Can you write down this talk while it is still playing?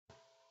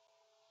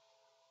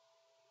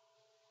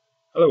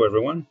Hello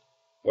everyone,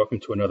 welcome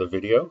to another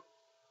video.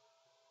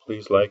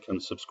 Please like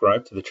and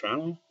subscribe to the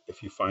channel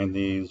if you find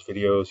these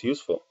videos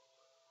useful.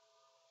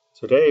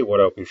 Today what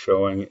I'll be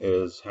showing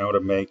is how to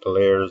make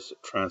layers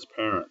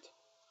transparent.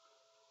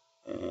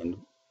 And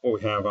what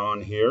we have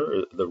on here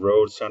are the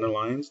road center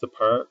lines, the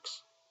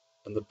parks,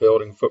 and the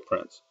building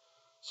footprints.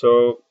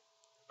 So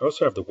I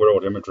also have the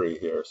world imagery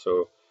here.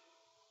 So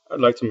I'd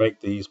like to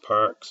make these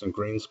parks and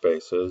green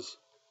spaces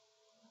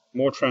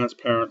more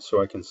transparent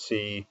so I can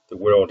see the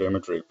world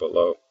imagery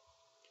below.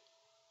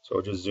 So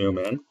I'll just zoom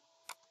in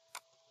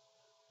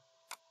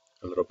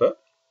a little bit.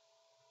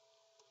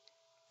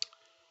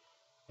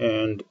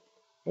 And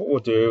what we'll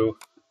do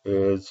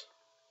is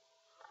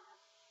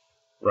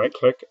right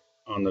click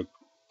on the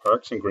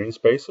parks and green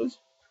spaces,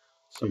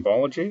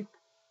 symbology,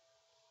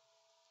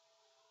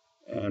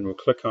 and we'll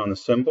click on the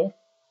symbol,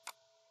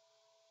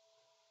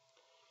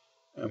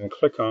 and we'll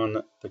click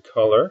on the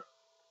color,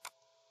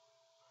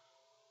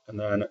 and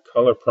then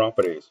color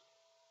properties.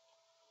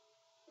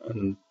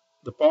 And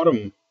the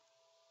bottom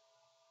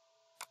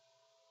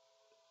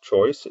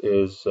choice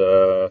is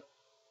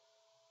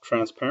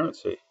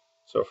transparency.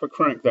 So if I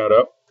crank that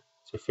up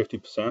to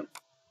 50%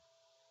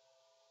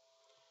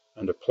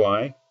 and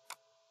apply,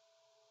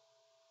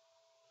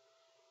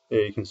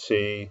 there you can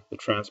see the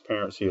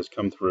transparency has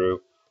come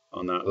through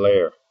on that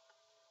layer.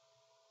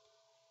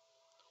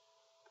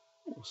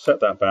 We'll set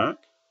that back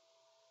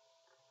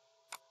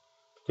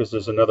because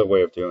there's another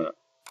way of doing it.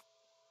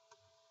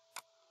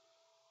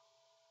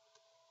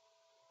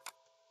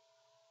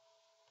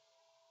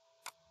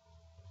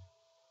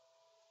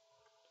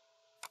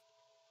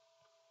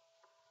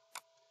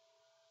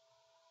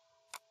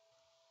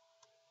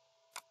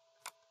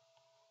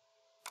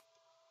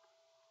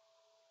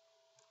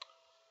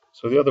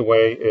 So the other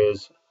way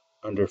is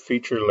under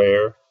Feature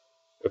Layer,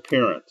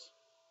 Appearance.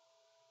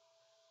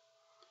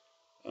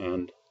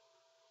 And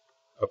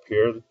up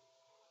here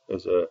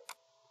there's a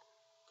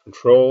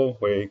control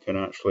where you can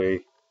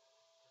actually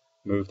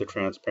move the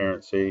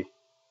transparency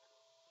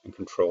and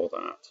control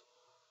that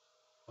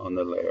on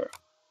the layer.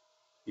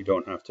 You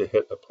don't have to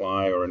hit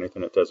apply or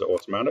anything, it does it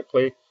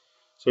automatically.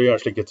 So you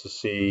actually get to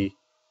see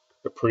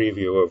a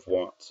preview of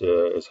what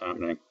is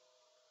happening.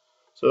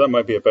 So that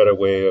might be a better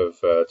way of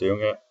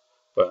doing it.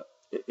 But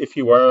if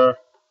you are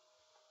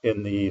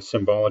in the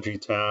symbology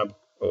tab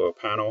or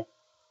panel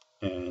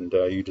and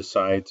you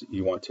decide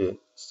you want to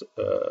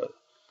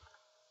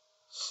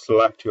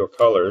select your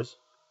colors,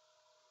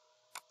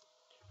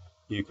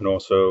 you can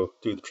also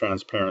do the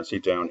transparency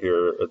down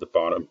here at the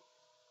bottom.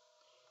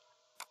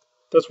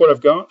 That's what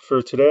I've got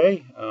for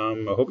today.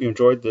 I hope you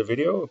enjoyed the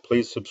video.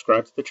 Please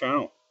subscribe to the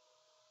channel.